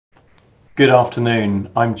Good afternoon.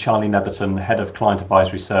 I'm Charlie Netherton, Head of Client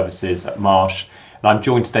Advisory Services at Marsh, and I'm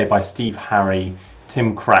joined today by Steve Harry,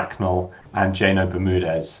 Tim Cracknell, and Jano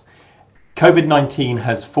Bermudez. COVID-19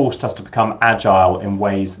 has forced us to become agile in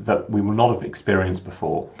ways that we will not have experienced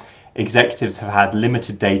before. Executives have had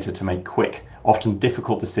limited data to make quick, often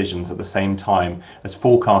difficult decisions at the same time as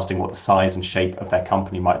forecasting what the size and shape of their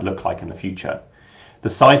company might look like in the future. The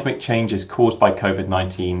seismic changes caused by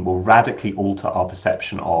COVID-19 will radically alter our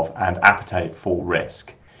perception of and appetite for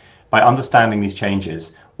risk. By understanding these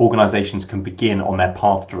changes, organizations can begin on their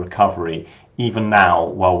path to recovery, even now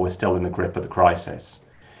while we're still in the grip of the crisis.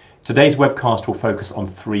 Today's webcast will focus on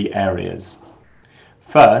three areas.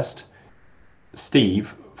 First,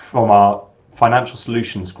 Steve from our Financial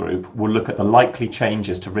Solutions Group will look at the likely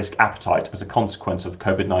changes to risk appetite as a consequence of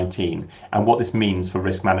COVID-19 and what this means for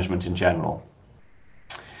risk management in general.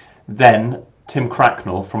 Then, Tim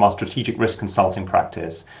Cracknell from our Strategic Risk Consulting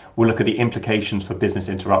practice will look at the implications for business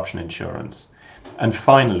interruption insurance. And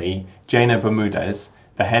finally, Jano Bermudez,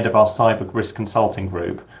 the head of our Cyber Risk Consulting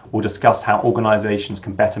Group, will discuss how organizations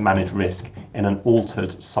can better manage risk in an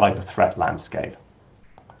altered cyber threat landscape.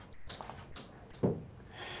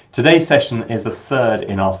 Today's session is the third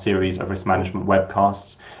in our series of risk management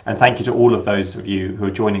webcasts, and thank you to all of those of you who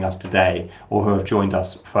are joining us today or who have joined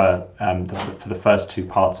us for the first two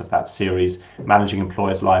parts of that series, Managing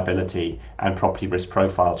Employers' Liability and Property Risk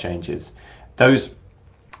Profile Changes. Those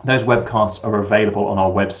webcasts are available on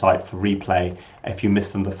our website for replay if you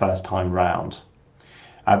missed them the first time round.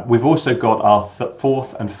 We've also got our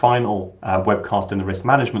fourth and final webcast in the risk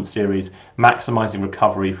management series, Maximising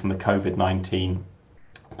Recovery from the COVID-19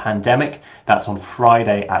 pandemic. That's on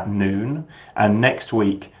Friday at noon, and next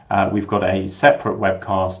week we've got a separate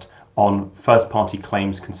webcast on first-party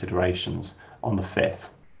claims considerations on the 5th.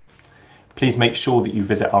 Please make sure that you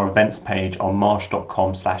visit our events page on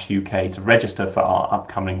marsh.com/UK to register for our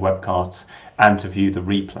upcoming webcasts and to view the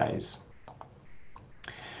replays.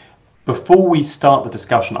 Before we start the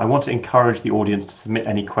discussion, I want to encourage the audience to submit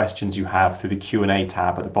any questions you have through the Q&A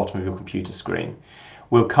tab at the bottom of your computer screen.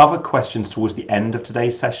 We'll cover questions towards the end of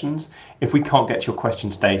today's sessions. If we can't get to your question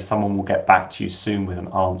today, someone will get back to you soon with an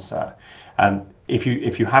answer. If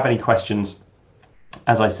you have any questions,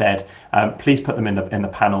 as I said, please put them in the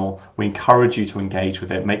panel. We encourage you to engage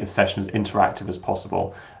with it, make the session as interactive as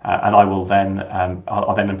possible, and I'll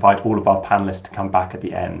then invite all of our panelists to come back at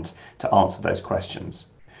the end to answer those questions.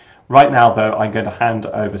 Right now, though, I'm going to hand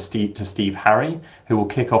over to Steve Harry, who will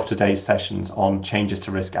kick off today's sessions on changes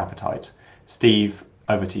to risk appetite. Steve,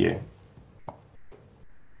 over to you.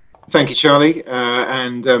 Thank you, Charlie,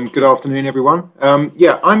 and good afternoon, everyone.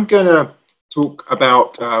 I'm going to talk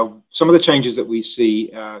about some of the changes that we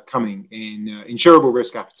see coming in insurable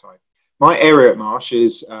risk appetite. My area at Marsh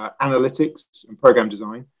is analytics and program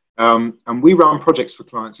design, and we run projects for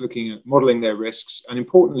clients looking at modelling their risks, and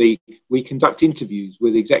importantly, we conduct interviews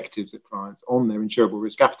with executives at clients on their insurable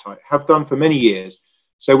risk appetite, have done for many years.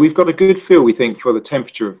 So we've got a good feel, we think, for the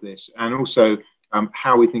temperature of this and also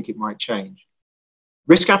how we think it might change.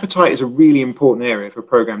 Risk appetite is a really important area for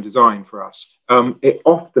program design for us. It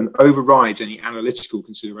often overrides any analytical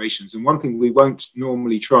considerations, and one thing we won't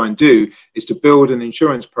normally try and do is to build an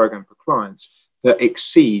insurance program for clients that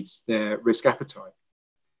exceeds their risk appetite.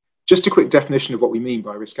 Just a quick definition of what we mean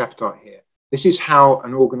by risk appetite here. This is how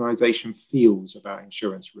an organization feels about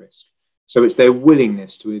insurance risk. So it's their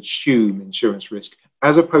willingness to assume insurance risk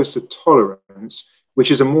as opposed to tolerance, which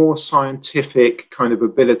is a more scientific kind of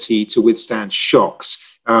ability to withstand shocks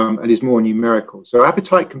and is more numerical. So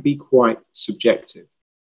appetite can be quite subjective.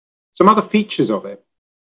 Some other features of it.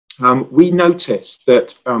 We notice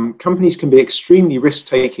that companies can be extremely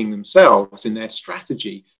risk-taking themselves in their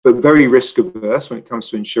strategy, but very risk-averse when it comes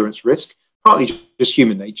to insurance risk, partly just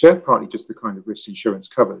human nature, partly just the kind of risk insurance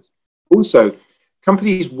covers. Also,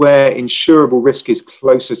 companies where insurable risk is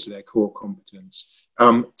closer to their core competence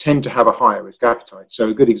tend to have a higher risk appetite. So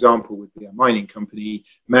a good example would be a mining company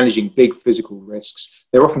managing big physical risks.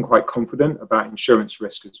 They're often quite confident about insurance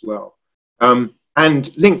risk as well.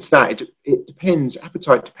 And linked to that,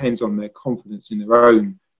 appetite depends on their confidence in their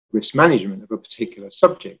own risk management of a particular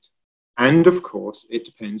subject. And of course, it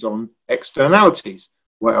depends on externalities.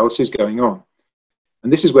 What else is going on?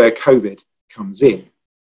 And this is where COVID comes in.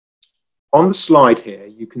 On the slide here,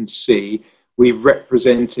 you can see we've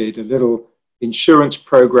represented a little insurance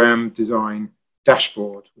program design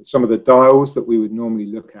dashboard with some of the dials that we would normally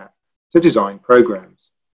look at to design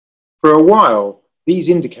programs. For a while, these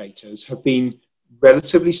indicators have been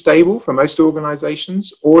relatively stable for most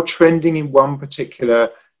organizations or trending in one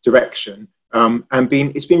particular direction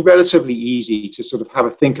It's been relatively easy to sort of have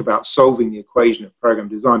a think about solving the equation of program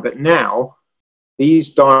design. But now these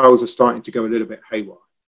dials are starting to go a little bit haywire.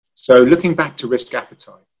 So looking back to risk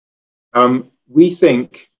appetite, we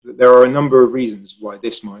think that there are a number of reasons why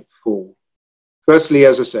this might fall. Firstly,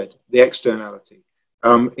 as I said, the externality.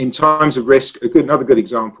 In times of risk, another good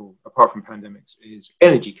example, apart from pandemics, is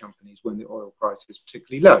energy companies when the oil price is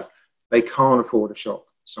particularly low. They can't afford a shock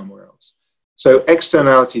somewhere else. So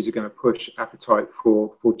externalities are going to push appetite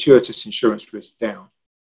for fortuitous insurance risk down.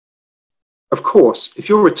 Of course, if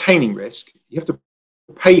you're retaining risk, you have to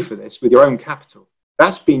pay for this with your own capital.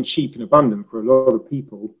 That's been cheap and abundant for a lot of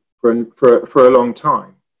people for a long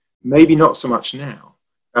time. Maybe not so much now.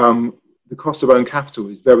 The cost of own capital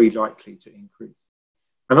is very likely to increase.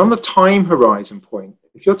 And on the time horizon point,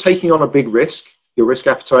 if you're taking on a big risk, your risk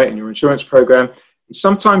appetite and your insurance program, it's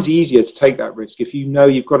sometimes easier to take that risk if you know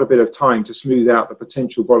you've got a bit of time to smooth out the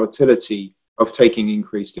potential volatility of taking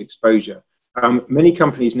increased exposure. Many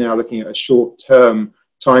companies now are looking at a short-term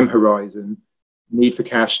time horizon, need for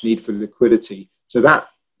cash, need for liquidity. So that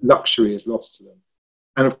luxury is lost to them.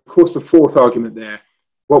 And of course, the fourth argument there,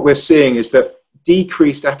 what we're seeing is that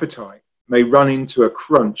decreased appetite may run into a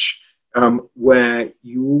crunch where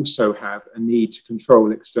you also have a need to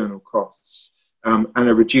control external costs and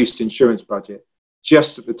a reduced insurance budget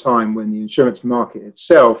just at the time when the insurance market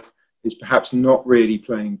itself is perhaps not really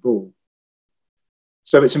playing ball.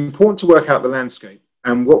 So it's important to work out the landscape.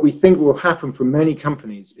 And what we think will happen for many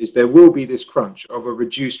companies is there will be this crunch of a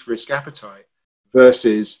reduced risk appetite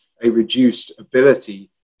versus a reduced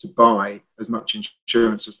ability to buy as much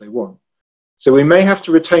insurance as they want. So we may have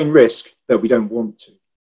to retain risk that we don't want to.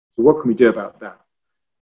 So what can we do about that?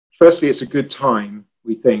 Firstly, it's a good time,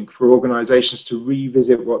 we think, for organizations to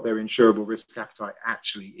revisit what their insurable risk appetite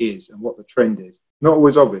actually is and what the trend is. Not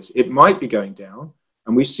always obvious. It might be going down,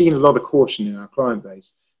 and we've seen a lot of caution in our client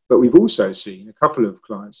base, but we've also seen a couple of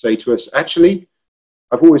clients say to us, actually,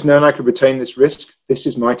 I've always known I could retain this risk. This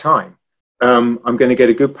is my time. I'm going to get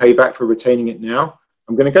a good payback for retaining it now.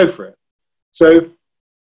 I'm going to go for it. So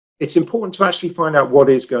it's important to actually find out what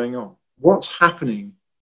is going on. What's happening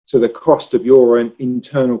to the cost of your own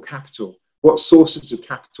internal capital? What sources of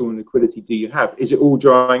capital and liquidity do you have? Is it all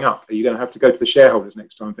drying up? Are you going to have to go to the shareholders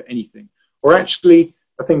next time for anything? Or actually,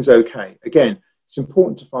 are things okay? Again, it's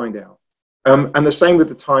important to find out. And the same with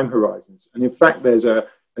the time horizons. And in fact, there's an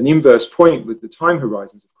inverse point with the time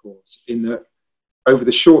horizons, of course, in that over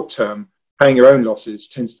the short term, paying your own losses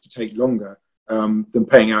tends to take longer than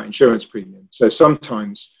paying out insurance premium. So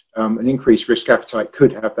sometimes an increased risk appetite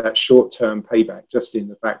could have that short-term payback just in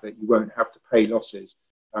the fact that you won't have to pay losses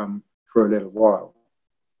for a little while.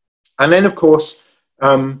 And then, of course,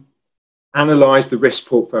 analyze the risk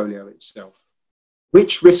portfolio itself.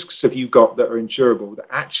 Which risks have you got that are insurable that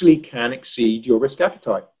actually can exceed your risk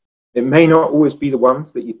appetite? It may not always be the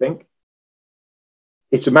ones that you think.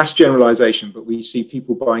 It's a mass generalization, but we see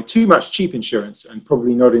people buying too much cheap insurance and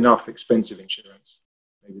probably not enough expensive insurance.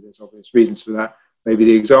 Maybe there's obvious reasons for that. Maybe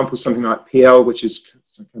the example is something like PL, which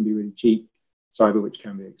can be really cheap, cyber, which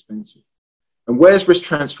can be expensive. And where's risk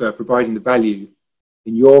transfer providing the value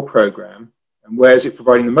in your program? And where is it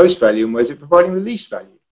providing the most value? And where is it providing the least value?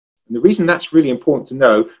 And the reason that's really important to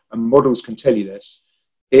know, and models can tell you this,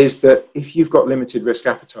 is that if you've got limited risk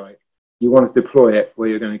appetite, you want to deploy it where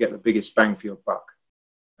you're going to get the biggest bang for your buck.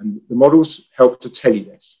 And the models help to tell you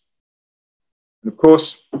this. And of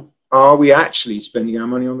course, are we actually spending our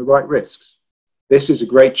money on the right risks? This is a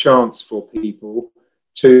great chance for people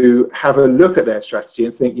to have a look at their strategy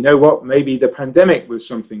and think, you know what, maybe the pandemic was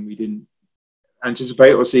something we didn't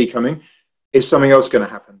anticipate or see coming. Is something else going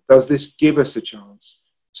to happen? Does this give us a chance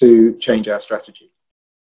to change our strategy?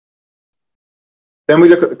 Then we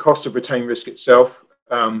look at the cost of retained risk itself.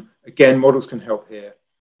 Again, models can help here.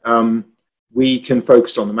 We can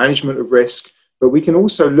focus on the management of risk, but we can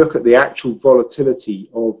also look at the actual volatility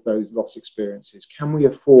of those loss experiences. Can we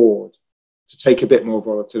afford to take a bit more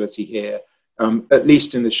volatility here, at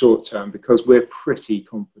least in the short term, because we're pretty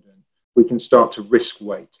confident we can start to risk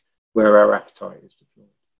weight where our appetite is deployed.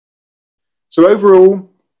 So overall,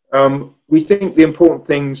 we think the important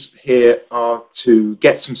things here are to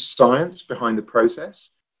get some science behind the process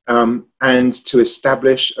and to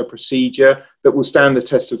establish a procedure that will stand the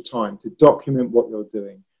test of time, to document what you're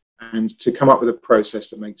doing and to come up with a process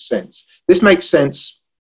that makes sense. This makes sense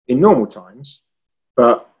in normal times,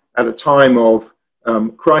 but at a time of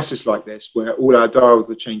crisis like this, where all our dials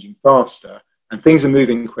are changing faster and things are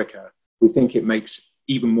moving quicker, we think it makes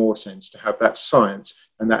even more sense to have that science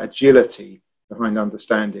and that agility behind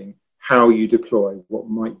understanding how you deploy what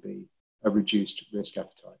might be a reduced risk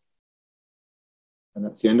appetite. And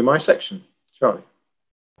that's the end of my section. Charlie.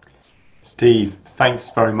 Steve,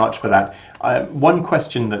 thanks very much for that. One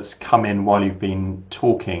question that's come in while you've been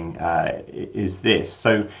talking is this.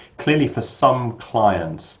 So clearly for some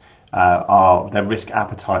clients, their risk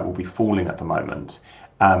appetite will be falling at the moment.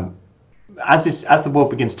 As the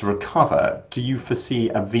world begins to recover, do you foresee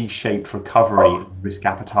a V-shaped recovery in risk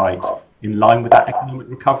appetite in line with that economic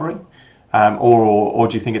recovery? Or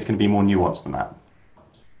do you think it's going to be more nuanced than that?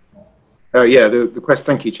 Yeah, the question.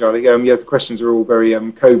 Thank you, Charlie. Yeah, the questions are all very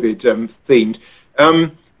COVID themed.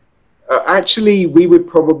 Actually, we would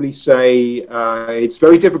probably say it's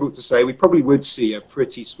very difficult to say. We probably would see a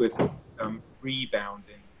pretty swift rebound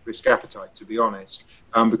in risk appetite, to be honest,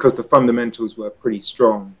 because the fundamentals were pretty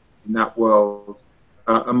strong in that world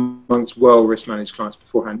amongst well risk managed clients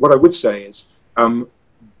beforehand. What I would say is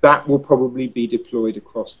that will probably be deployed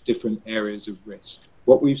across different areas of risk.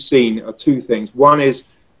 What we've seen are two things. One is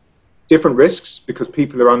different risks, because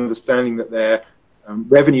people are understanding that their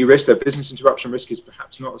revenue risk, their business interruption risk, is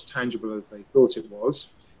perhaps not as tangible as they thought it was.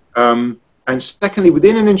 And secondly,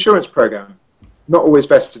 within an insurance program, not always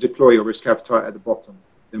best to deploy your risk appetite at the bottom.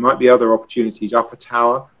 There might be other opportunities up a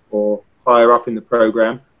tower or higher up in the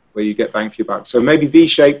program where you get bang for your buck. So maybe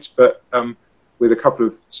V-shaped, but with a couple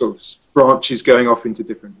of sort of branches going off into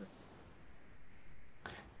different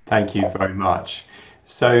risks. Thank you very much.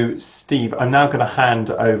 So, Steve, I'm now going to hand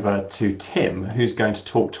over to Tim, who's going to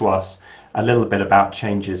talk to us a little bit about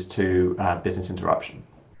changes to business interruption.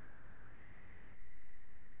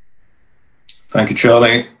 Thank you,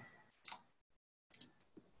 Charlie.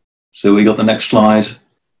 So we got the next slide.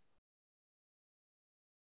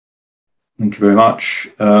 Thank you very much.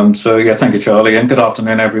 Thank you, Charlie, and good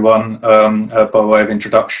afternoon, everyone. By way of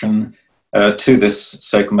introduction to this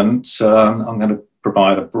segment, I'm going to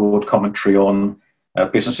provide a broad commentary on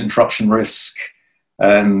business interruption risk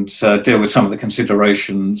and deal with some of the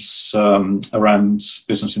considerations around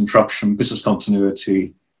business interruption, business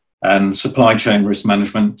continuity, and supply chain risk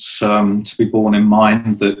management to be borne in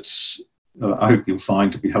mind that I hope you'll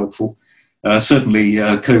find to be helpful. Certainly,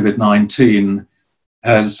 COVID-19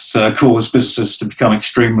 has caused businesses to become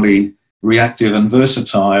extremely reactive and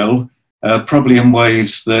versatile, probably in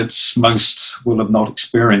ways that most will have not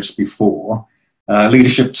experienced before.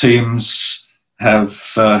 Leadership teams have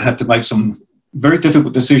had to make some very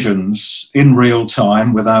difficult decisions in real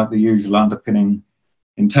time without the usual underpinning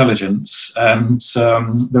intelligence. And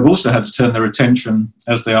they've also had to turn their attention,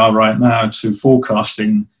 as they are right now, to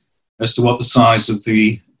forecasting as to what the size of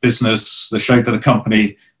the business, the shape of the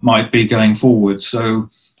company might be going forward. So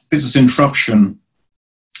business interruption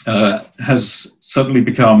has suddenly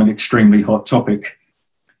become an extremely hot topic.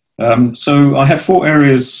 So I have 4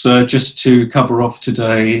 areas just to cover off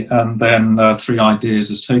today, and then 3 ideas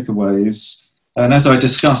as takeaways. And as I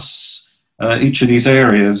discuss each of these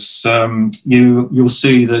areas, you'll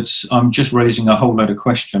see that I'm just raising a whole load of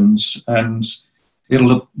questions, and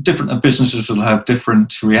different businesses will have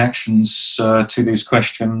different reactions to these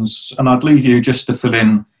questions. And I'd leave you just to fill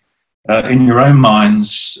in your own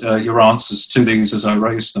minds your answers to these as I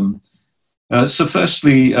raise them. So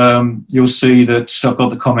firstly, you'll see that I've got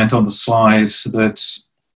the comment on the slide that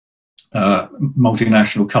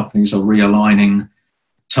multinational companies are realigning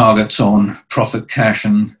targets on profit, cash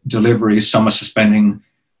and delivery. Some are suspending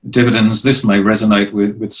dividends. This may resonate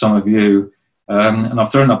with some of you. And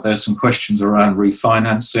I've thrown up there some questions around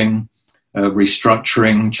refinancing,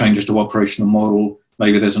 restructuring, changes to operational model.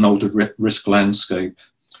 Maybe there's an altered risk landscape.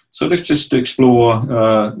 So let's just explore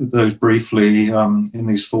those briefly in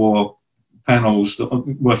these 4 panels,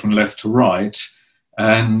 working left to right.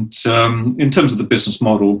 And in terms of the business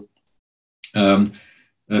model,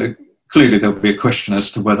 clearly there'll be a question as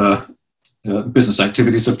to whether business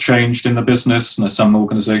activities have changed in the business. And some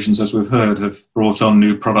organizations, as we've heard, have brought on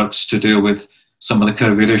new products to deal with some of the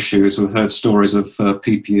COVID issues. We've heard stories of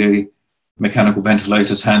PPE, mechanical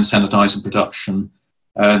ventilators, hand sanitizer production,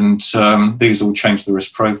 and these all change the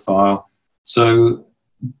risk profile. So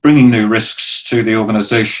bringing new risks to the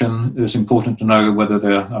organization, it's important to know whether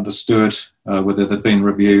they're understood, whether they're being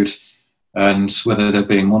reviewed, and whether they're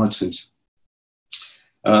being monitored.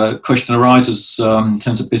 Question arises in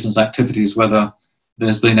terms of business activities, whether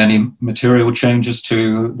there's been any material changes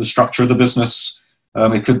to the structure of the business.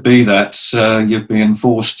 It could be that you've been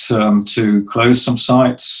forced to close some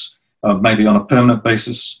sites, maybe on a permanent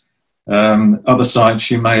basis. Other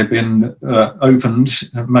sites you may have been opened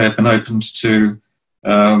to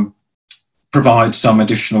provide some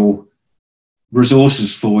additional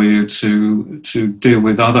resources for you to deal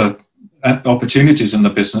with other opportunities in the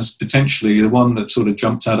business. Potentially the one that sort of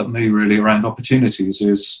jumped out at me really around opportunities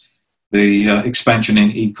is the expansion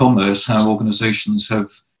in e-commerce, how organizations have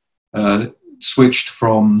switched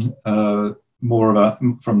from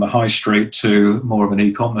from the high street to more of an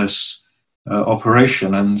e-commerce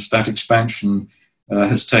operation, and that expansion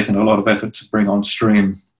has taken a lot of effort to bring on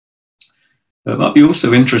stream. It might be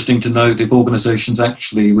also interesting to note if organisations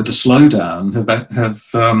actually, with a slowdown, have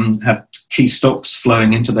had key stocks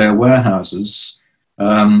flowing into their warehouses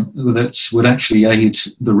that would actually aid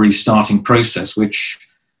the restarting process, which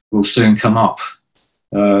will soon come up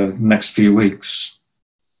next few weeks.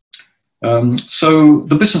 So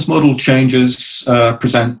the business model changes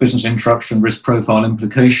present business interruption risk profile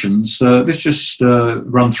implications. Let's just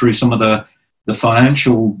run through some of the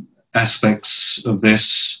financial aspects of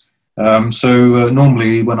this.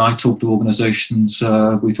 Normally when I talk to organisations,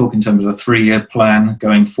 we talk in terms of a 3-year plan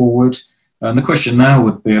going forward. And the question now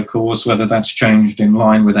would be, of course, whether that's changed in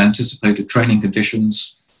line with anticipated trading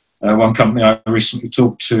conditions. One company I recently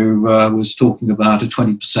talked to was talking about a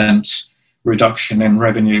 20% reduction in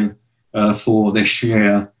revenue for this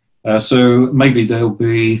year. So maybe there'll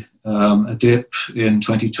be a dip in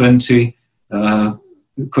 2020. The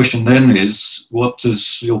question then is, what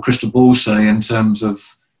does your crystal ball say in terms of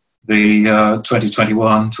the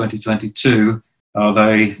 2021, 2022? Are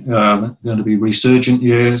they going to be resurgent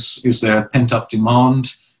years? Is there pent-up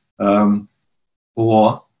demand?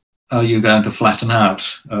 Or are you going to flatten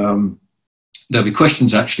out? There'll be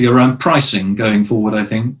questions actually around pricing going forward, I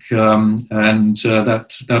think, and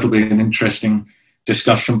that'll be an interesting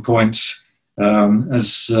discussion point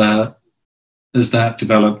as that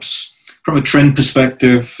develops. From a trend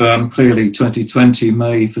perspective, clearly 2020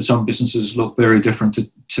 may, for some businesses, look very different to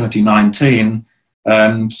 2019,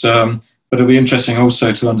 but it'll be interesting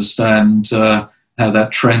also to understand how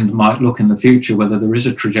that trend might look in the future, whether there is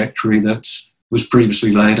a trajectory that was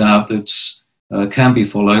previously laid out that can be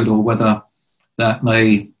followed, or whether that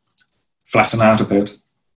may flatten out a bit.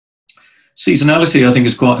 Seasonality, I think,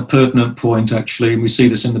 is quite a pertinent point, actually. We see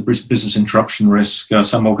this in the business interruption risk.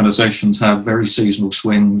 Some organisations have very seasonal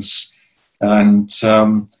swings, and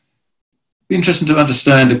be interesting to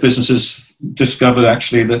understand if businesses discover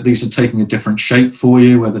actually that these are taking a different shape for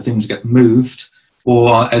you, whether things get moved,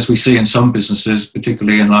 or as we see in some businesses,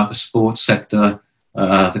 particularly in like the sports sector,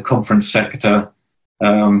 the conference sector,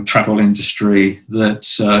 travel industry, that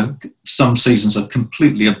some seasons are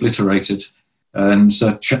completely obliterated and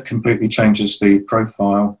completely changes the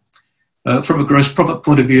profile. From a gross profit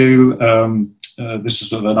point of view, this is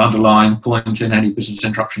sort of an underlying point in any business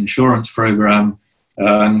interruption insurance program,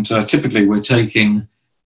 and typically we're taking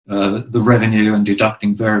the revenue and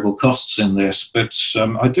deducting variable costs in this. But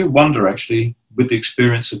I do wonder, actually, with the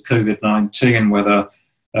experience of COVID-19, whether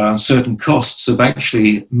certain costs have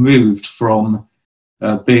actually moved from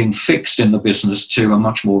being fixed in the business to a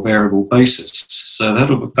much more variable basis. So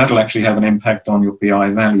that'll actually have an impact on your BI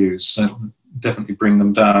values. So definitely bring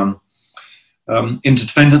them down.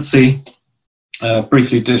 Interdependency,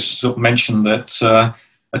 briefly just sort of mention that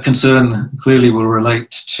a concern clearly will relate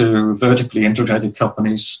to vertically integrated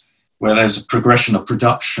companies where there's a progression of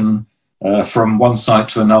production from one site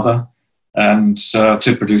to another and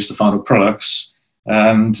to produce the final products.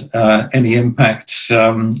 And any impact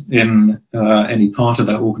in any part of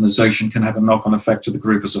that organisation can have a knock-on effect to the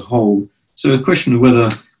group as a whole. So the question of whether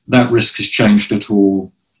that risk has changed at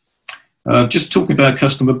all. Just talking about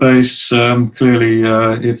customer base, clearly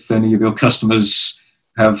if any of your customers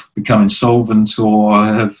have become insolvent or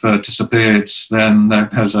have disappeared, then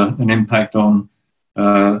that has an impact on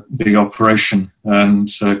the operation. And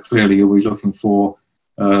clearly you'll be looking for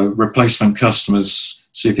replacement customers,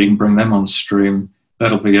 see if you can bring them on stream.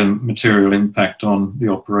 That'll be a material impact on the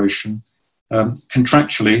operation.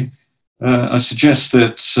 Contractually, I suggest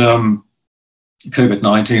that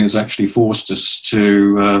COVID-19 has actually forced us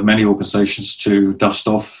to, many organisations, to dust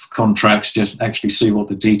off contracts, just actually see what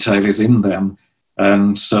the detail is in them.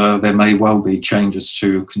 And there may well be changes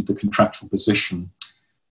to the contractual position.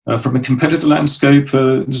 From a competitor landscape,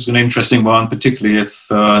 this is an interesting one, particularly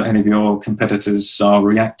if any of your competitors are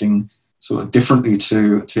reacting sort of differently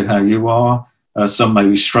to how you are. Some may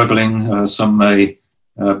be struggling, some may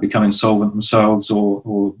become insolvent themselves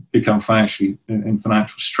or become in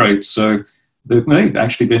financial straits. So there may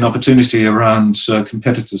actually be an opportunity around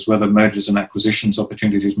competitors, whether mergers and acquisitions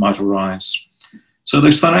opportunities might arise. So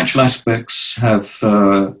those financial aspects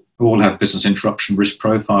all have business interruption risk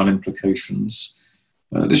profile implications.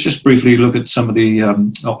 Let's just briefly look at some of the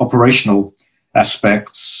operational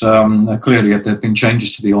aspects. Clearly, if there have been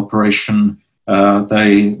changes to the operation,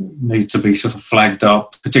 they need to be sort of flagged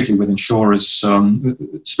up, particularly with insurers,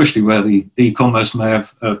 especially where the e-commerce may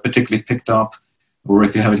have particularly picked up, or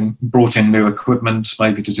if you're having brought in new equipment,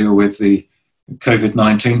 maybe to deal with the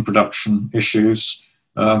COVID-19 production issues.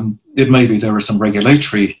 It may be there are some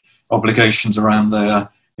regulatory obligations around there.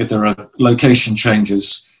 If there are location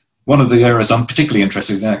changes, one of the areas I'm particularly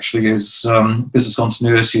interested in actually is business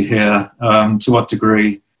continuity here. To what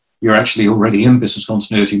degree you're actually already in business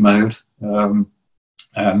continuity mode,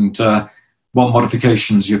 and what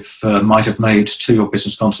modifications you might have made to your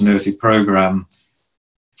business continuity program.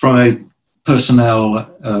 From a personnel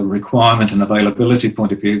requirement and availability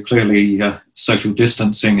point of view, clearly social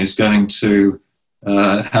distancing is going to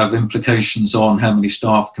have implications on how many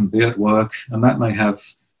staff can be at work, and that may have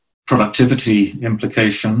productivity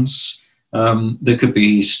implications. There could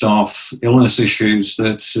be staff illness issues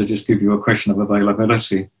that just give you a question of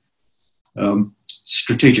availability.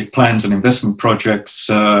 Strategic plans and investment projects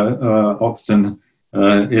are often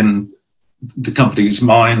in the company's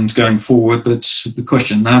mind going forward, but the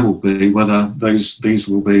question now will be whether these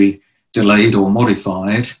will be delayed or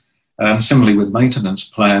modified. Similarly with maintenance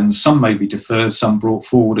plans, some may be deferred, some brought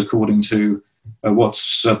forward according to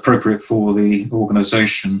what's appropriate for the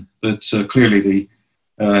organisation, but clearly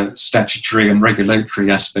the statutory and regulatory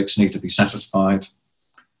aspects need to be satisfied.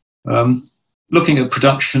 Looking at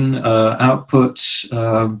production output,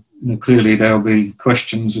 clearly there will be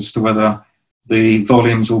questions as to whether the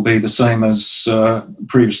volumes will be the same as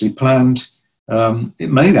previously planned. It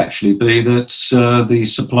may actually be that the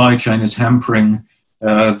supply chain is hampering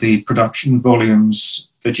the production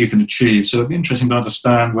volumes that you can achieve. So it'd be interesting to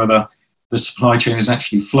understand whether the supply chain is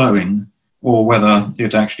actually flowing or whether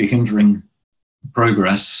it's actually hindering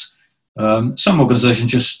progress. Some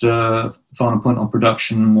organisations, just final point on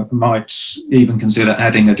production, might even consider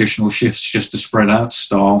adding additional shifts just to spread out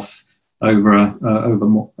staff over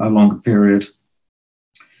a longer period.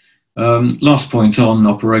 Last point on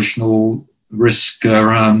operational risk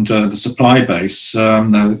around the supply base.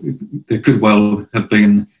 There could well have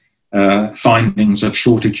been findings of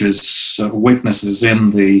shortages, weaknesses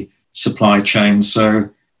in the supply chain. So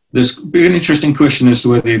there's been an interesting question as to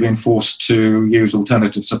whether you've been forced to use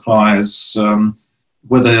alternative suppliers,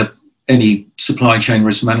 whether any supply chain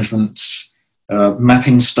risk management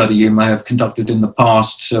mapping study you may have conducted in the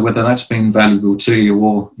past, whether that's been valuable to you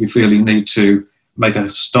or you feel you need to make a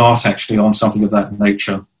start actually on something of that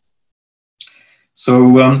nature.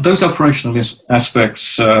 So those operational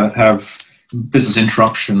aspects have business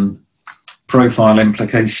interruption profile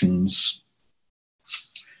implications.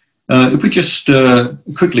 If we just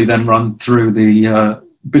quickly then run through the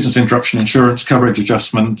business interruption insurance coverage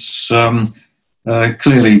adjustments,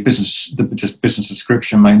 clearly the business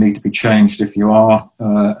description may need to be changed if you are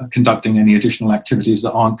conducting any additional activities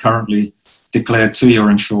that aren't currently declared to your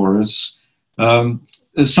insurers.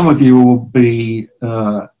 Some of you will be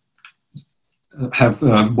have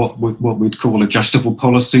what we'd call adjustable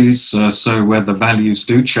policies, so where the values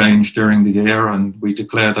do change during the year and we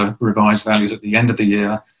declare the revised values at the end of the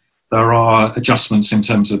year, there are adjustments in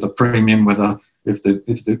terms of the premium, whether if the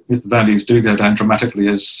values do go down dramatically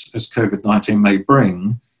as COVID-19 may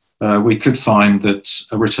bring, we could find that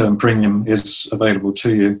a return premium is available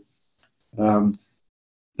to you.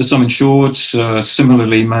 The sum insured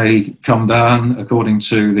similarly may come down according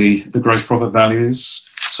to the gross profit values,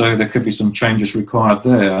 so there could be some changes required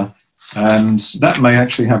there, and that may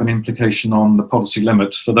actually have an implication on the policy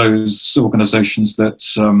limit for those organisations that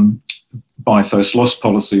buy first loss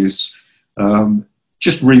policies.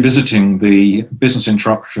 Just revisiting the business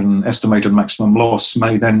interruption estimated maximum loss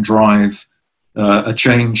may then drive a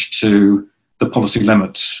change to the policy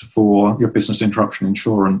limit for your business interruption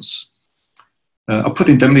insurance. I'll put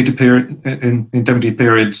indemnity periods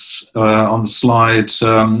on the slide.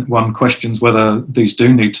 One questions whether these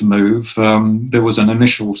do need to move. There was an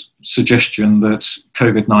initial suggestion that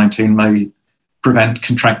COVID-19 may prevent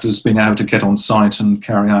contractors being able to get on site and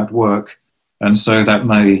carry out work, and so that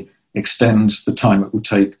may extend the time it will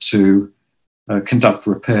take to conduct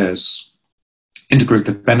repairs. Intergroup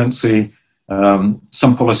dependency.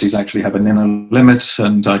 Some policies actually have an inner limit,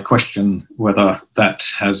 and I question whether that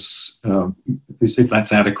has, if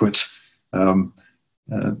that's adequate.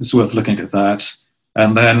 It's worth looking at that.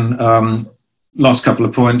 And then last couple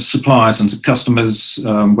of points, suppliers and customers,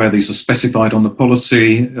 where these are specified on the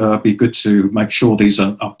policy, be good to make sure these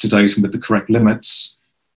are up to date and with the correct limits.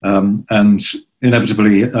 And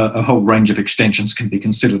inevitably, a whole range of extensions can be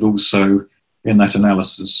considered also in that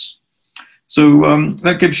analysis. So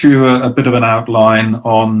that gives you a bit of an outline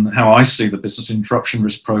on how I see the business interruption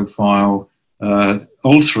risk profile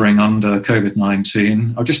altering under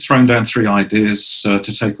COVID-19. I've just thrown down 3 ideas to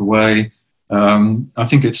take away. I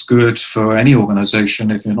think it's good for any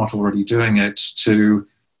organisation, if you're not already doing it, to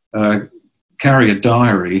carry a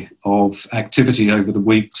diary of activity over the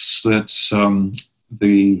weeks that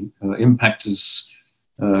the impact has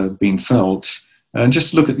been felt. And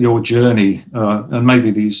just look at your journey, and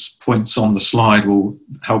maybe these points on the slide will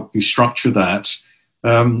help you structure that.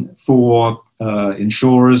 For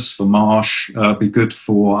insurers, for Marsh, be good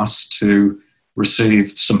for us to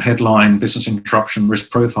receive some headline business interruption risk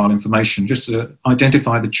profile information just to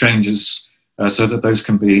identify the changes so that those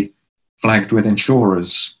can be flagged with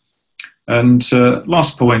insurers. And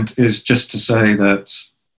last point is just to say that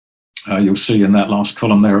you'll see in that last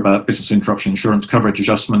column there about business interruption insurance coverage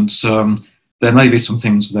adjustments, there may be some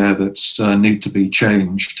things there that need to be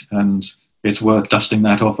changed, and it's worth dusting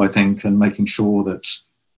that off, I think, and making sure that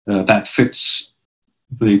that fits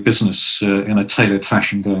the business in a tailored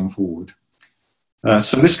fashion going forward.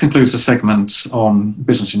 So this concludes the segment on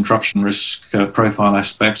business interruption risk profile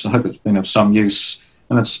aspects. I hope it's been of some use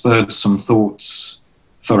and it's spurred some thoughts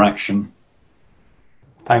for action.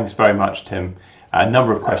 Thanks very much, Tim. A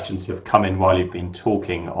number of questions have come in while you've been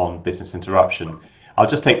talking on business interruption. I'll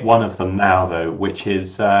just take one of them now, though, which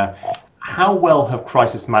is how well have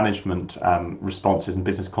crisis management responses and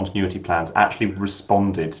business continuity plans actually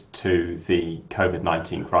responded to the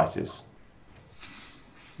COVID-19 crisis?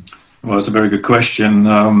 Well, that's a very good question.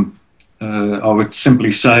 I would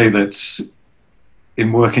simply say that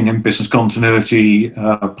in working in business continuity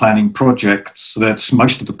planning projects, that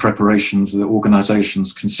most of the preparations that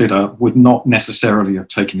organisations consider would not necessarily have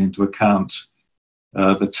taken into account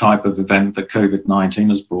the type of event that COVID-19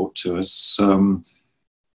 has brought to us.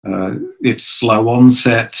 Its slow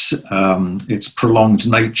onset, its prolonged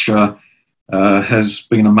nature has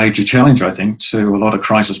been a major challenge, I think, to a lot of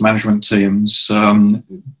crisis management teams.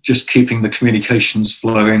 Just keeping the communications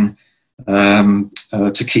flowing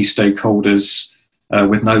to key stakeholders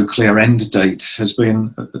with no clear end date has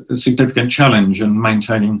been a significant challenge, and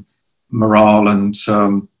maintaining morale and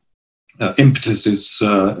impetus is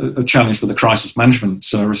a challenge for the crisis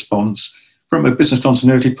management response. From a business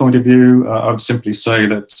continuity point of view, I would simply say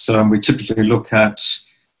that we typically look at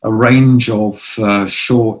a range of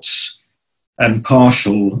short and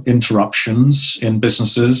partial interruptions in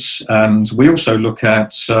businesses, and we also look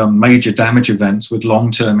at major damage events with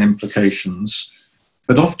long-term implications.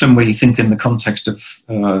 But often we think in the context of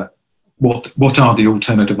what are the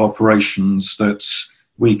alternative operations that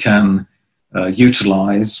we can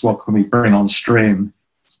utilise, what can we bring on stream.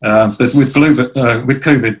 But with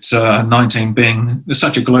COVID-19 being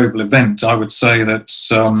such a global event, I would say that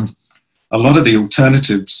a lot of the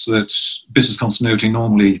alternatives that business continuity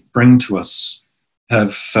normally bring to us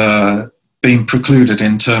have been precluded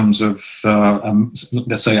in terms of,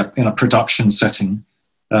 let's say, in a production setting.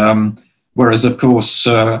 Whereas, of course,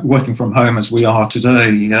 working from home as we are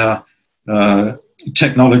today,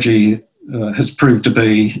 technology has proved to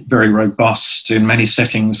be very robust in many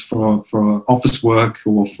settings for office work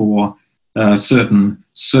or for certain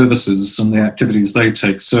services and the activities they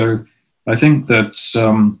take. So I think that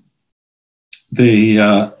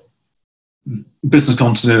the business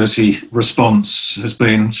continuity response has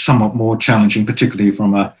been somewhat more challenging, particularly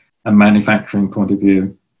from a manufacturing point of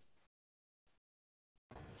view.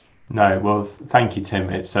 No, well, thank you, Tim.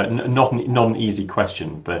 It's not an easy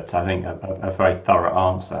question, but I think a very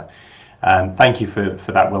thorough answer. Thank you for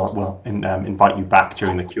that. We'll invite you back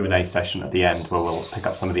during the Q&A session at the end, where we'll pick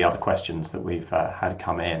up some of the other questions that we've had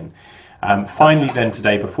come in. Finally then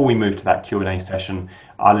today, before we move to that Q&A session,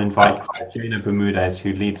 I'll invite Jaina Bermudez,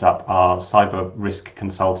 who leads up our cyber risk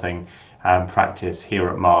consulting practice here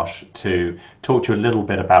at Marsh, to talk to you a little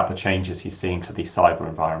bit about the changes he's seeing to the cyber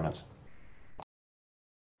environment.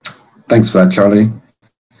 Thanks for that, Charlie.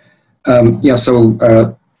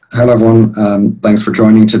 Hello everyone, thanks for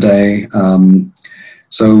joining today.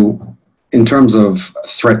 So in terms of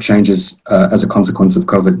threat changes as a consequence of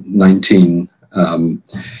COVID-19,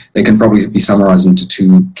 they can probably be summarized into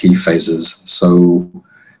two key phases. So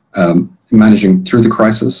managing through the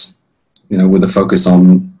crisis, with a focus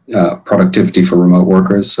on productivity for remote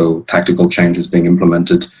workers, so tactical changes being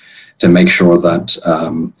implemented to make sure that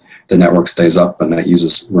the network stays up and that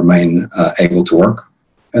users remain able to work.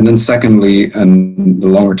 And then secondly, and the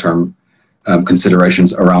longer term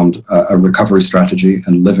considerations around a recovery strategy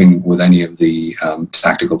and living with any of the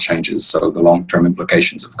tactical changes, so the long-term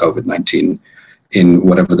implications of COVID-19 in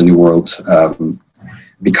whatever the new world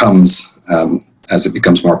becomes as it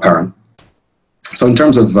becomes more apparent. So in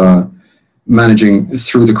terms of managing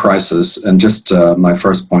through the crisis, and just my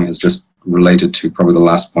first point is just related to probably the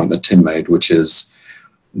last point that Tim made, which is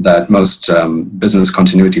that most business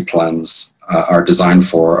continuity plans are designed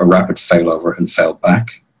for a rapid failover and fail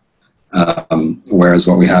back, whereas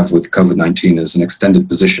what we have with COVID-19 is an extended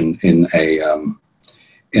position in a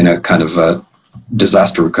kind of a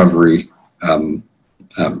disaster recovery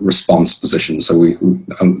response position. So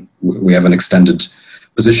we have an extended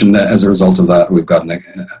position that as a result of that, we've got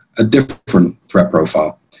a different threat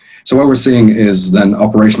profile. So what we're seeing is then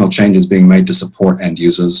operational changes being made to support end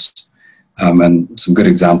users. And some good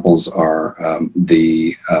examples are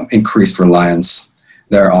the increased reliance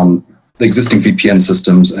there on the existing VPN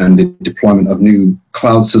systems and the deployment of new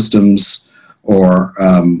cloud systems or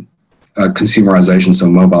consumerization, so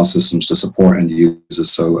mobile systems to support end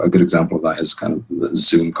users. So a good example of that is kind of the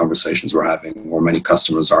Zoom conversations we're having, where many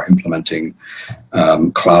customers are implementing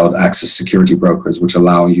cloud access security brokers, which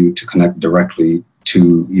allow you to connect directly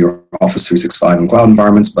to your Office 365 and cloud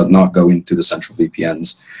environments, but not go into the central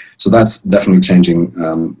VPNs. So that's definitely changing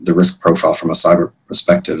the risk profile from a cyber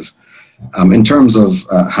perspective. In terms of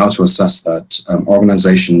how to assess that,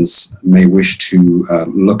 organizations may wish to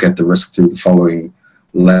look at the risk through the following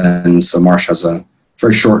lens. So Marsh has a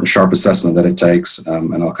very short and sharp assessment that it takes,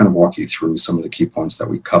 and I'll kind of walk you through some of the key points that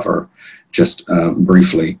we cover just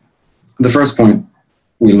briefly. The first point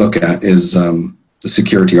we look at is the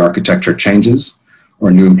security architecture changes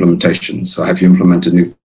or new implementations. So have you implemented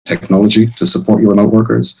new technology to support your remote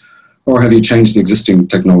workers? Or have you changed the existing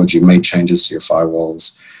technology, made changes to your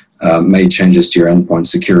firewalls, made changes to your endpoint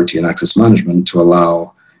security and access management to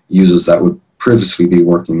allow users that would previously be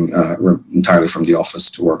working entirely from the office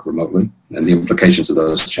to work remotely, and the implications of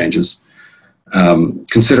those changes.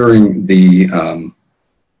 Considering the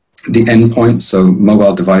endpoint, so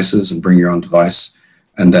mobile devices and bring your own device,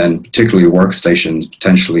 and then particularly workstations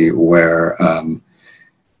potentially where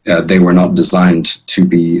they were not designed to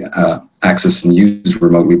be accessed and used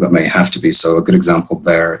remotely, but may have to be. So a good example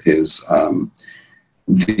there is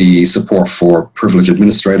the support for privileged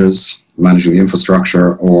administrators managing the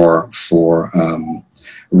infrastructure, or for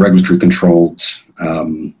regulatory controlled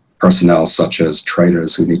personnel such as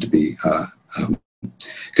traders who need to be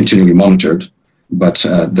continually monitored, but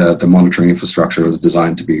the monitoring infrastructure is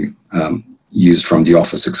designed to be used from the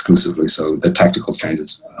office exclusively. So the tactical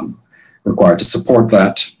changes required to support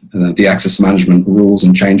that, the access management rules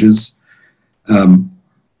and changes.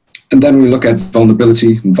 And then we look at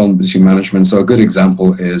vulnerability and vulnerability management. So a good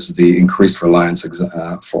example is the increased reliance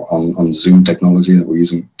on Zoom technology that we're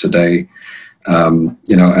using today, and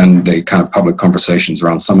the kind of public conversations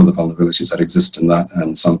around some of the vulnerabilities that exist in that,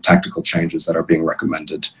 and some tactical changes that are being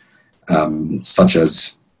recommended, such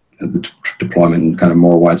as the deployment and kind of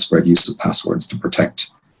more widespread use of passwords to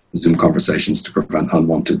protect Zoom conversations to prevent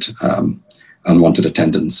unwanted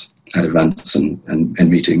attendance at events and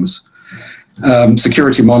meetings.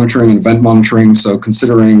 Security monitoring and event monitoring. So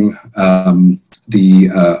considering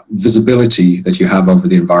the visibility that you have over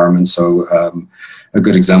the environment. So a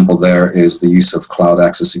good example there is the use of cloud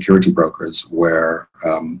access security brokers, where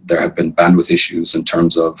there have been bandwidth issues in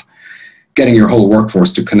terms of getting your whole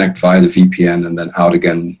workforce to connect via the VPN and then out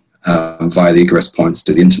again via the egress points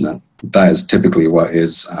to the internet. That is typically what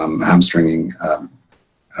is hamstringing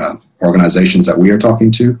organizations that we are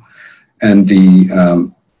talking to. And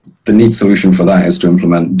the neat solution for that is to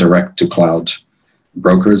implement direct to cloud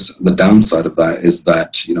brokers. The downside of that is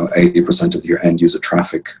that 80% of your end user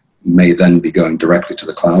traffic may then be going directly to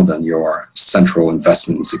the cloud, and your central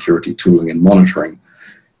investment in security tooling and monitoring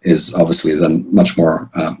is obviously then much more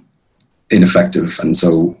ineffective. And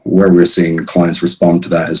so where we're seeing clients respond to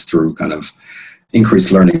that is through kind of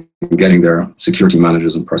increased learning and getting their security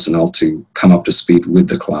managers and personnel to come up to speed with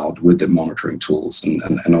the cloud, with the monitoring tools,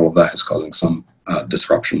 and all of that is causing some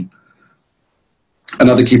disruption.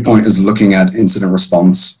 Another key point is looking at incident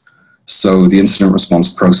response. So the incident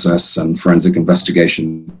response process and forensic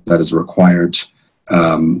investigation that is required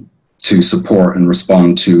to support and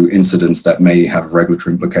respond to incidents that may have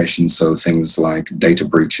regulatory implications. So things like data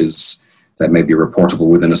breaches that may be reportable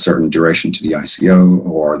within a certain duration to the ICO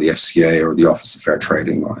or the FCA or the Office of Fair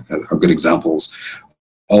Trading are good examples.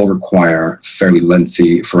 All require fairly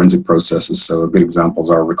lengthy forensic processes. So good examples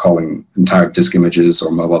are recalling entire disk images or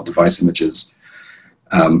mobile device images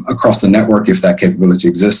across the network, if that capability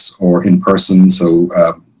exists, or in person. So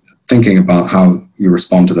thinking about how you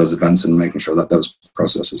respond to those events and making sure that those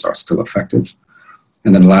processes are still effective.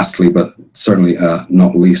 And then lastly, but certainly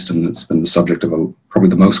not least, and it's been the subject of probably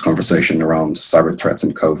the most conversation around cyber threats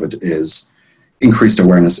and COVID, is increased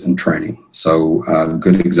awareness and training. So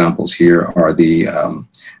good examples here are the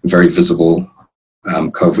very visible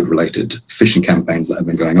COVID-related phishing campaigns that have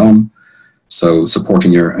been going on. So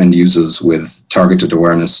supporting your end users with targeted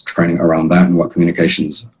awareness training around that and what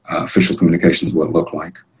communications, official communications would look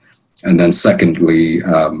like. And then secondly,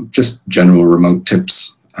 just general remote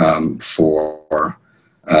tips for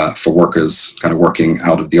workers kind of working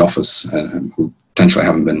out of the office and who potentially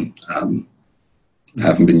haven't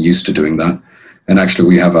been used to doing that. And actually,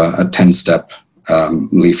 we have a 10-step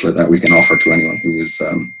leaflet that we can offer to anyone who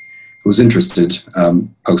is interested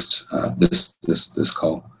post this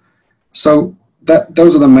call. So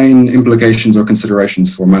those are the main implications or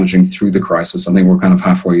considerations for managing through the crisis. I think we're kind of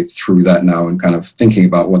halfway through that now and kind of thinking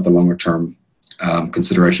about what the longer term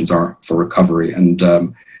considerations are for recovery. And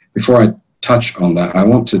before I touch on that, I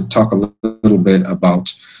want to talk a little bit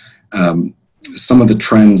about some of the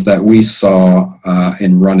trends that we saw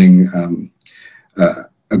in running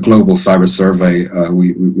a global cyber survey.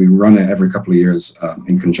 We run it every couple of years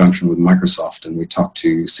in conjunction with Microsoft, and we talk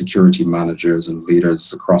to security managers and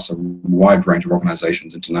leaders across a wide range of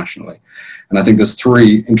organizations internationally. And I think there's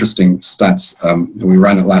three interesting stats. We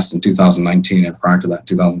ran it last in 2019, and prior to that,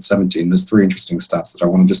 2017. There's three interesting stats that I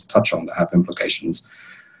want to just touch on that have implications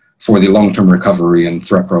for the long-term recovery and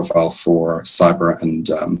threat profile for cyber and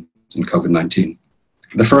COVID-19.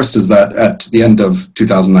 The first is that at the end of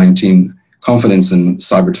 2019, confidence in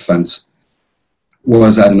cyber defense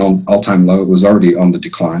was at an all-time low. It was already on the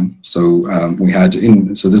decline. So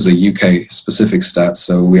so this is a UK specific stat.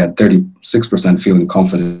 So we had 36% feeling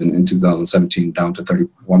confident in 2017 down to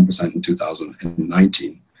 31% in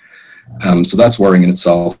 2019. So that's worrying in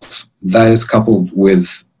itself. That is coupled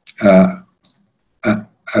with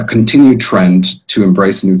a continued trend to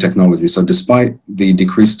embrace new technology. So despite the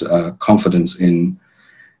decreased confidence in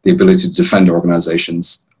the ability to defend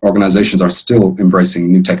organizations are still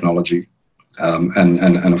embracing new technology.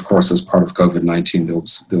 And of course, as part of COVID-19,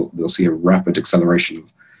 they'll see a rapid acceleration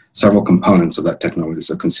of several components of that technology.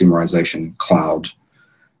 So consumerization, cloud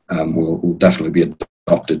will definitely be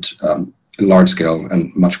adopted large scale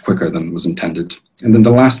and much quicker than was intended. And then the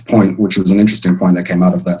last point, which was an interesting point that came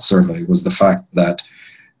out of that survey, was the fact that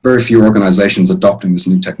very few organizations adopting this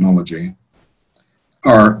new technology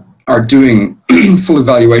are doing full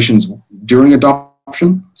evaluations during adoption.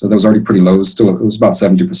 So that was already pretty low. It was about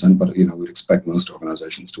 70%, but we'd expect most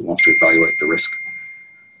organizations to want to evaluate the risk.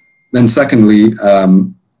 Then secondly,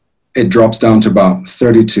 it drops down to about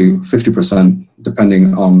 30 to 50%,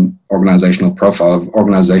 depending on organizational profile of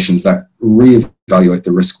organizations that reevaluate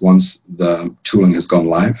the risk once the tooling has gone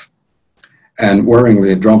live. And worryingly,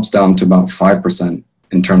 it drops down to about 5%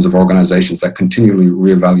 in terms of organizations that continually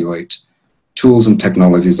reevaluate tools and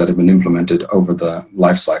technologies that have been implemented over the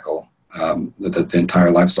life cycle, the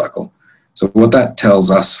entire life cycle. So what that tells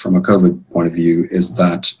us from a COVID point of view is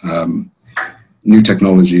that new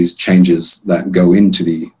technologies, changes that go into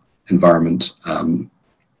the environment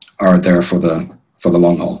are there for the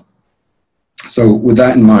long haul. So with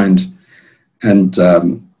that in mind, and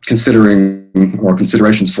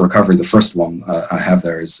considerations for recovery, the first one I have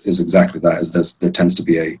there is exactly that, is there tends to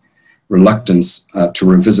be a reluctance to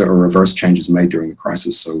revisit or reverse changes made during the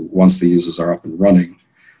crisis. So once the users are up and running,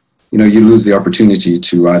 you lose the opportunity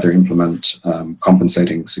to either implement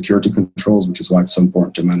compensating security controls, which is why it's so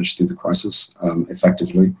important to manage through the crisis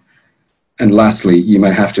effectively. And lastly, you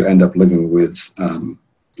may have to end up living with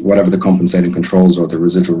whatever the compensating controls or the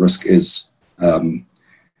residual risk is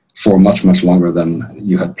for much, much longer than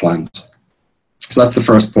you had planned. So that's the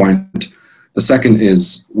first point. The second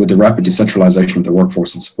is with the rapid decentralization of the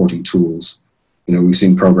workforce and supporting tools. We've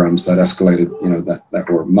seen programs that escalated, that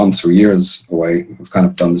were months or years away. We've kind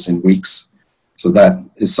of done this in weeks. So that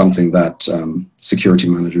is something that security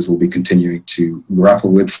managers will be continuing to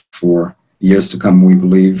grapple with for years to come, we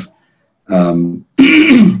believe. And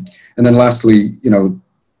then lastly,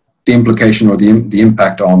 the implication or the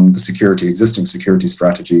impact on the existing security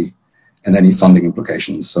strategy and any funding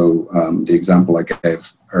implications. So the example I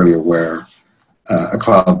gave earlier where a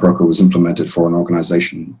cloud broker was implemented for an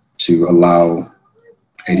organization to allow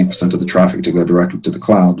 80% of the traffic to go directly to the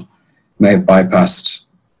cloud may have bypassed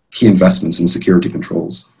key investments in security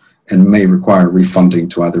controls and may require refunding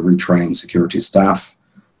to either retrain security staff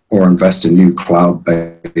or invest in new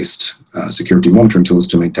cloud-based security monitoring tools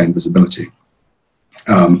to maintain visibility.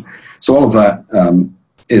 So all of that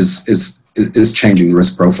is changing the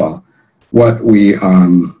risk profile. What we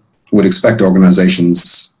would expect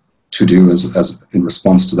organizations to do as in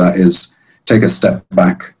response to that is take a step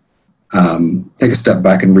back and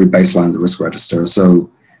re-baseline the risk register. So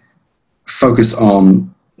focus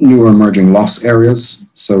on newer emerging loss areas.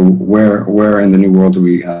 So where in the new world do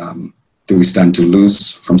we stand to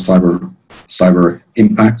lose from cyber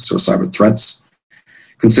impacts or cyber threats?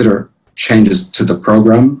 Consider changes to the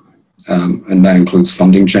program, and that includes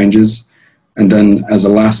funding changes. And then as a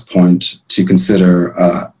last point, to consider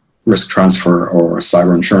risk transfer or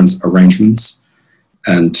cyber insurance arrangements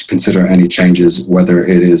and consider any changes, whether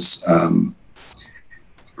it is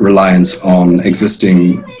reliance on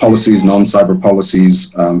existing policies, non-cyber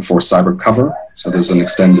policies for cyber cover. So there's an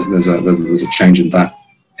extended, there's a change in that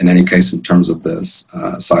in any case in terms of this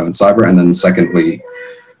silent cyber. And then secondly,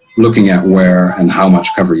 looking at where and how much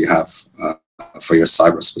cover you have for your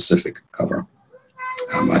cyber specific cover.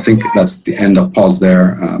 I think that's the end. I'll pause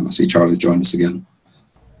there. I see Charlie's joined us again.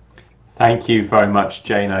 Thank you very much,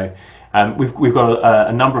 Jano. We've got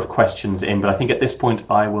a number of questions in, but I think at this point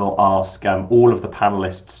I will ask all of the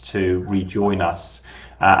panelists to rejoin us,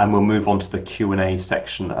 and we'll move on to the Q&A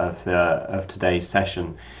section of today's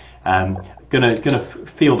session. Gonna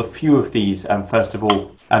field a few of these. First of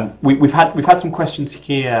all, we've had some questions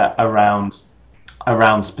here around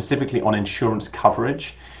specifically on insurance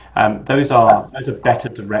coverage. Those are better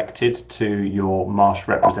directed to your Marsh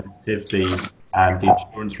representative, the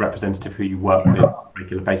insurance representative who you work with on a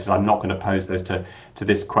regular basis. I'm not going to pose those to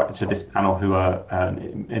this panel, who are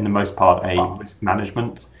in the most part a risk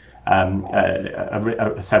management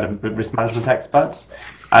a set of risk management experts,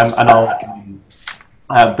 and I'll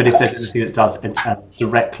but if there's anything that does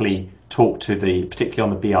directly talk to particularly on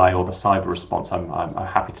the BI or the cyber response, I'm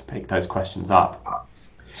happy to pick those questions up.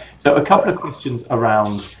 So a couple of questions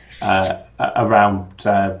around BI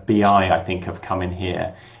I think have come in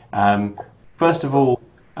here. First of all,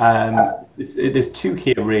 there's two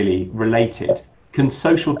here really related. Can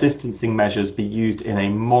social distancing measures be used in a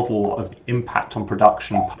model of the impact on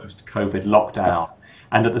production post-COVID lockdown?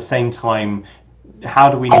 And at the same time, how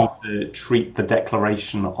do we need to treat the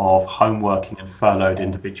declaration of home working and furloughed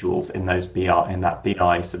individuals in that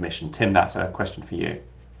BI submission? Tim, that's a question for you.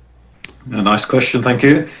 A nice question, thank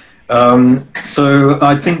you. So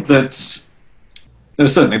I think that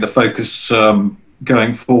certainly the focus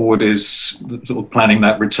going forward is sort of planning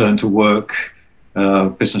that return to work,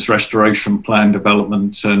 business restoration plan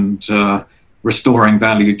development, and restoring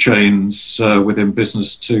value chains within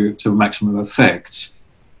business to maximum effect.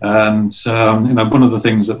 And one of the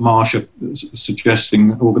things that Marsh are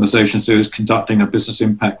suggesting organisations do is conducting a business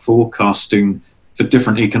impact forecasting for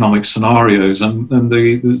different economic scenarios. And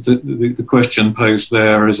the question posed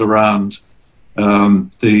there is around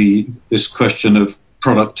this question of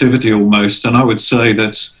productivity almost. And I would say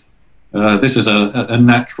that this is a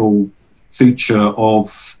natural feature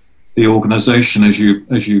of the organisation as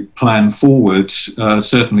you plan forward.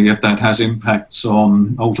 Certainly, if that has impacts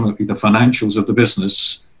on ultimately the financials of the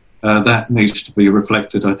business, that needs to be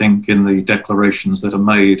reflected, I think, in the declarations that are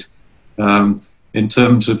made. In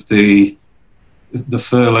terms of the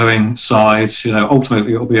furloughing side,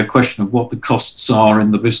 ultimately it will be a question of what the costs are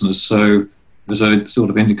in the business. So, as I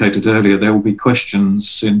sort of indicated earlier, there will be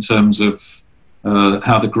questions in terms of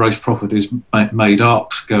how the gross profit is made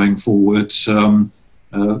up going forward.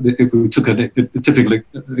 If we took a typical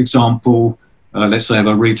example, let's say of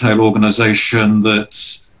a retail organisation that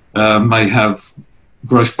may have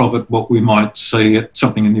gross profit, what we might say at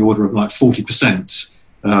something in the order of like 40%.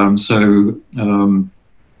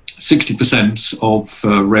 60% of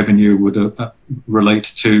revenue would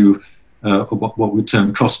relate to what we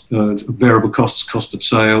term variable costs, cost of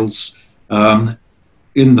sales.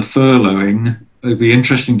 In the furloughing, it'd be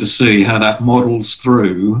interesting to see how that models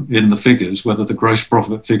through in the figures, whether the gross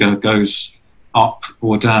profit figure goes up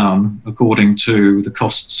or down according to the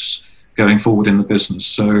costs going forward in the business.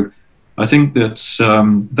 So I think that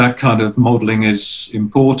that kind of modelling is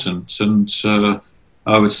important, and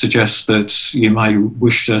I would suggest that you may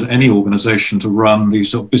wish as any organisation to run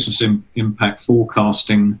these sort of business impact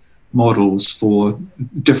forecasting models for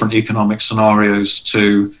different economic scenarios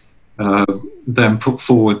to then put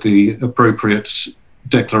forward the appropriate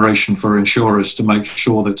declaration for insurers to make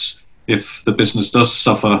sure that if the business does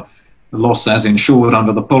suffer loss as insured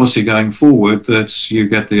under the policy going forward, that you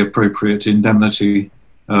get the appropriate indemnity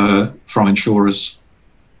from insurers.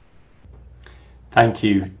 Thank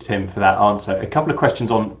you, Tim, for that answer. A couple of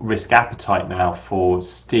questions on risk appetite now for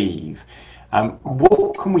Steve.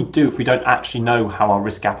 What can we do if we don't actually know how our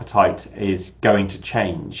risk appetite is going to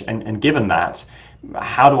change? And given that,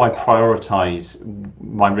 how do I prioritise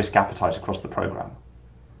my risk appetite across the programme?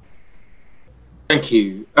 Thank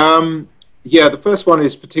you. Yeah, the first one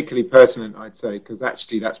is particularly pertinent, I'd say, because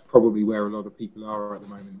actually that's probably where a lot of people are at the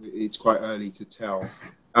moment. It's quite early to tell.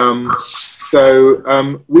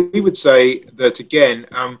 We would say that, again,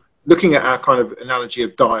 looking at our kind of analogy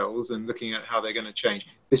of dials and looking at how they're going to change,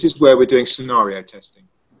 this is where we're doing scenario testing.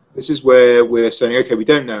 This is where we're saying, okay, we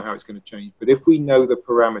don't know how it's going to change, but if we know the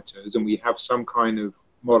parameters and we have some kind of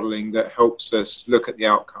modelling that helps us look at the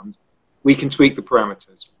outcomes, we can tweak the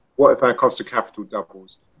parameters. What if our cost of capital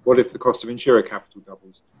doubles? What if the cost of insurer capital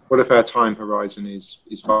doubles? What if our time horizon is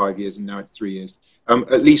 5 years and now it's 3 years?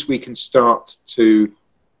 At least we can start to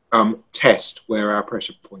test where our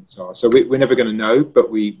pressure points are. So we're never going to know,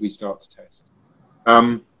 but we start to test.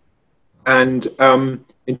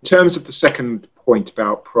 In terms of the second point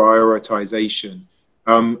about prioritization,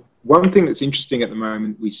 one thing that's interesting at the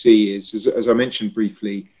moment we see is, as I mentioned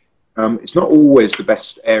briefly, it's not always the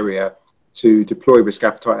best area to deploy risk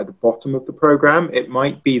appetite at the bottom of the program. It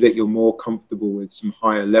might be that you're more comfortable with some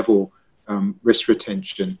higher level risk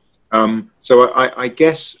retention. So I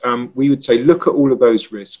guess we would say look at all of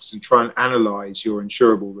those risks and try and analyze your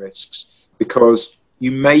insurable risks, because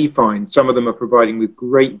you may find some of them are providing with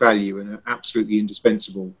great value and are absolutely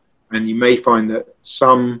indispensable. And you may find that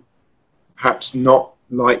some perhaps not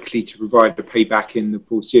likely to provide a payback in the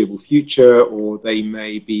foreseeable future, or they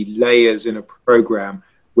may be layers in a program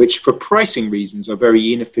which for pricing reasons are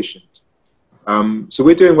very inefficient. So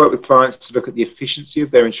we're doing work with clients to look at the efficiency of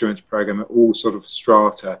their insurance program at all sort of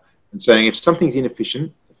strata, and saying if something's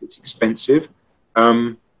inefficient, if it's expensive,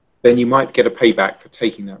 then you might get a payback for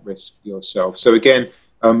taking that risk yourself. So again,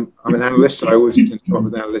 I'm an analyst, so I always tend to come up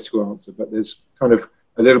with an analytical answer, but there's kind of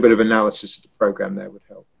a little bit of analysis of the program there would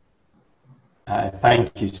help.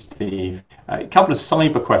 Thank you, Steve. A couple of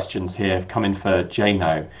cyber questions here have come in for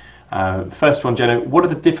Jano. First one, Jano, what are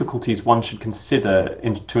the difficulties one should consider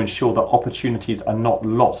to ensure that opportunities are not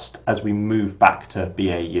lost as we move back to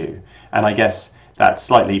BAU? And I guess that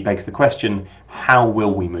slightly begs the question, how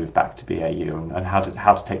will we move back to BAU, and how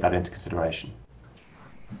to take that into consideration?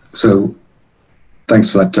 So thanks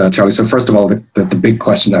for that, Charlie. So first of all, the big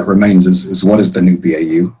question that remains is what is the new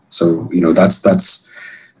BAU? So,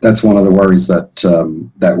 that's one of the worries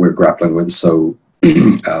that we're grappling with. So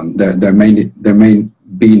there may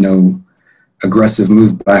be no aggressive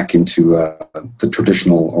move back into the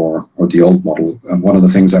traditional or the old model. One of the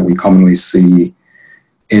things that we commonly see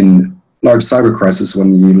in large cyber crisis,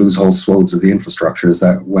 when you lose whole swaths of the infrastructure, is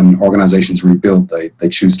that when organizations rebuild, they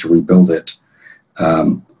choose to rebuild it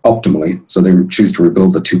optimally. So they choose to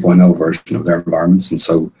rebuild the 2.0 version of their environments. And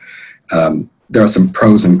so there are some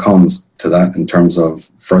pros and cons to that in terms of,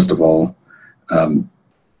 first of all,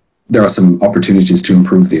 there are some opportunities to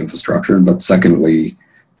improve the infrastructure. But secondly,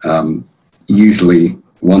 usually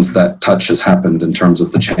once that touch has happened in terms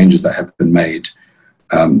of the changes that have been made,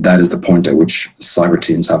 that is the point at which cyber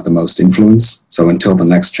teams have the most influence. So until the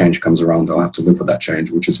next change comes around, they'll have to live with that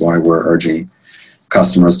change, which is why we're urging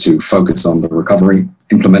customers to focus on the recovery,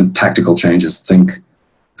 implement tactical changes, think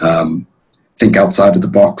outside of the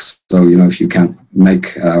box. So, if you can't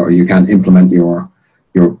make or you can't implement your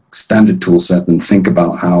standard tool set, then think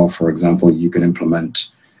about how, for example, you can implement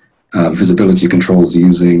visibility controls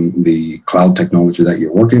using the cloud technology that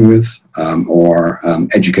you're working with, or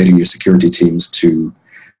educating your security teams to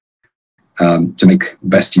make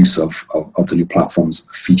best use of the new platform's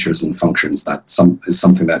features and functions. That is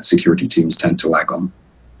something that security teams tend to lag on.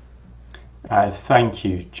 Thank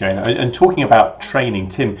you, Jane. And talking about training,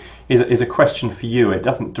 Tim, is a question for you. It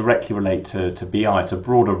doesn't directly relate to BI. It's a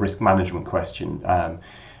broader risk management question.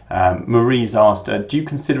 Marie's asked, do you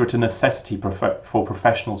consider it a necessity for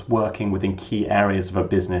professionals working within key areas of a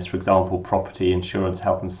business, for example, property, insurance,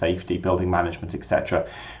 health and safety, building management, etc.,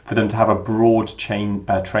 for them to have a broad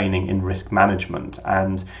training in risk management?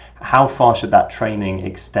 And how far should that training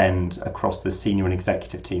extend across the senior and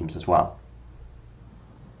executive teams as well?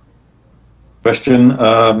 Question.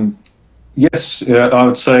 Yes, I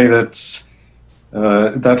would say that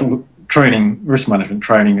that training, risk management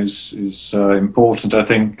training, is important. I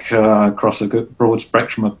think across a broad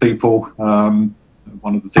spectrum of people. One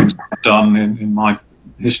of the things I've done in my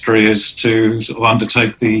history is to sort of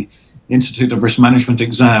undertake the Institute of Risk Management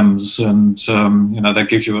exams, and that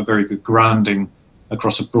gives you a very good grounding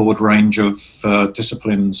across a broad range of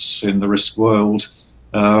disciplines in the risk world.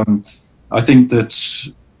 I think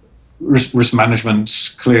that risk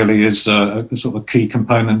management clearly is a sort of a key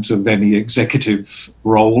component of any executive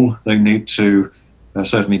role. They need to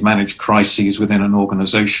certainly manage crises within an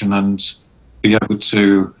organization and be able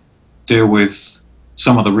to deal with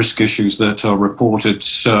some of the risk issues that are reported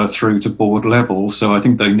through to board level. So I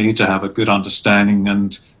think they need to have a good understanding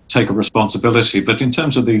and take a responsibility. But in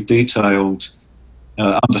terms of the detailed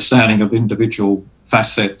understanding of individual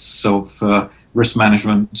facets of risk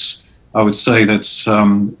management, I would say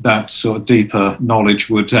that that sort of deeper knowledge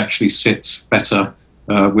would actually sit better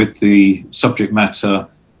with the subject matter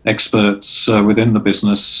experts within the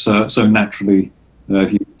business. So naturally,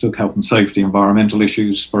 if you took health and safety, environmental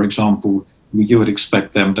issues, for example, you would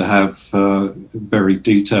expect them to have very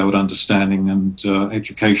detailed understanding and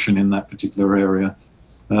education in that particular area.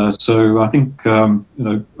 So I think,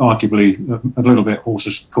 arguably a little bit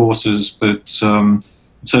horses for courses, but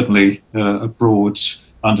certainly a broad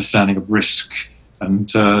understanding of risk and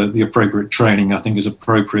the appropriate training, I think, is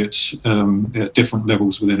appropriate at different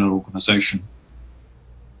levels within an organisation.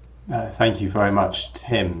 Thank you very much,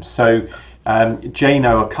 Tim. So,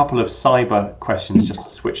 Jano, a couple of cyber questions, just to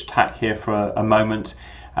switch tack here for a moment.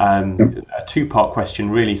 A two-part question,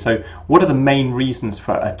 really. So, what are the main reasons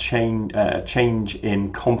for a change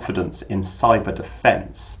in confidence in cyber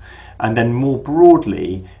defence? And then more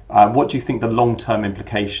broadly, what do you think the long-term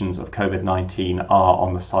implications of COVID-19 are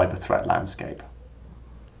on the cyber threat landscape?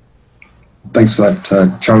 Thanks for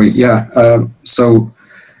that, Charlie. Yeah, so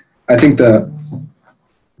I think the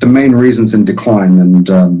main reasons in decline, and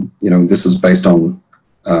this is based on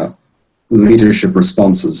leadership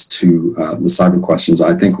responses to the cyber questions,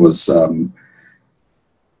 I think was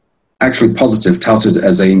actually positive, touted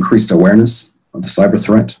as an increased awareness of the cyber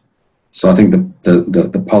threat. So I think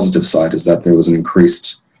the positive side is that there was an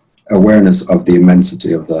increased awareness of the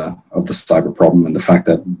immensity of the cyber problem, and the fact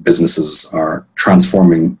that businesses are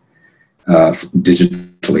transforming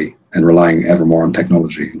digitally and relying ever more on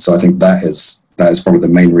technology. And so I think that is probably the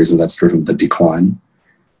main reason that's driven the decline.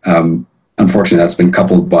 Unfortunately, that's been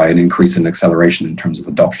coupled by an increase in acceleration in terms of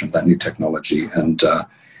adoption of that new technology. And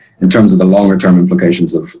in terms of the longer term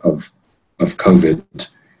implications of COVID,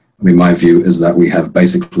 I mean, my view is that we have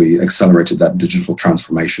basically accelerated that digital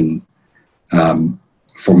transformation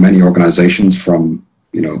for many organizations from,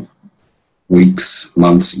 weeks,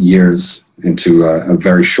 months, years into a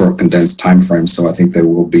very short, condensed time frame. So I think there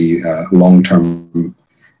will be long-term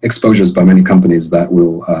exposures by many companies that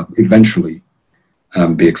will eventually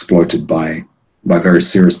be exploited by very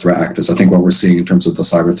serious threat actors. I think what we're seeing in terms of the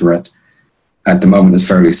cyber threat at the moment is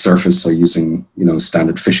fairly surface, so using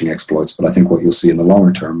standard phishing exploits. But I think what you'll see in the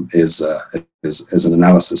longer term is an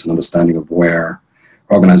analysis and understanding of where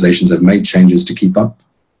organizations have made changes to keep up,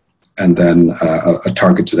 and then a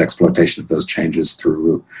targeted exploitation of those changes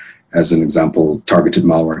through, as an example, targeted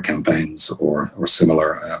malware campaigns or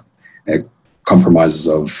similar compromises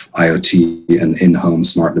of IoT and in-home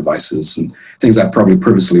smart devices and things that probably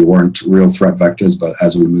previously weren't real threat vectors, but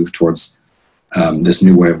as we move towards this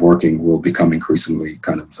new way of working will become increasingly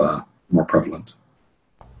kind of more prevalent.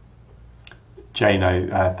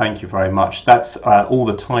 Jano, thank you very much. That's all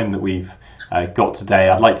the time that we've got today.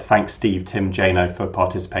 I'd like to thank Steve, Tim, Jano for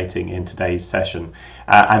participating in today's session,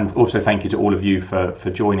 and also thank you to all of you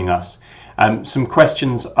for joining us. Some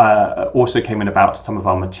questions also came in about some of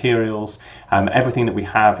our materials. Everything that we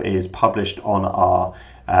have is published on our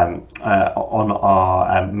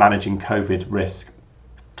Managing COVID Risk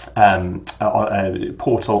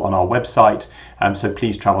portal on our website, so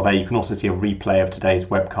please travel there. You can also see a replay of today's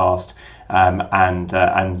webcast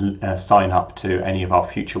and sign up to any of our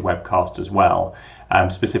future webcasts as well.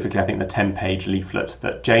 Specifically, I think the 10-page leaflet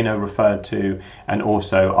that Jano referred to, and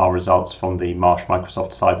also our results from the Marsh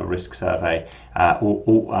Microsoft Cyber Risk Survey,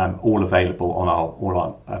 all available on our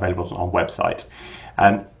website.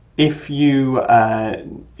 If you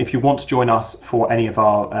want to join us for any of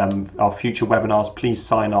our future webinars, please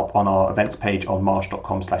sign up on our events page on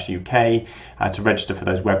marsh.com/UK to register for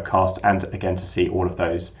those webcasts, and again to see all of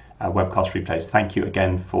those webcast replays. Thank you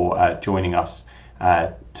again for joining us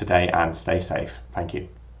today, and stay safe. Thank you.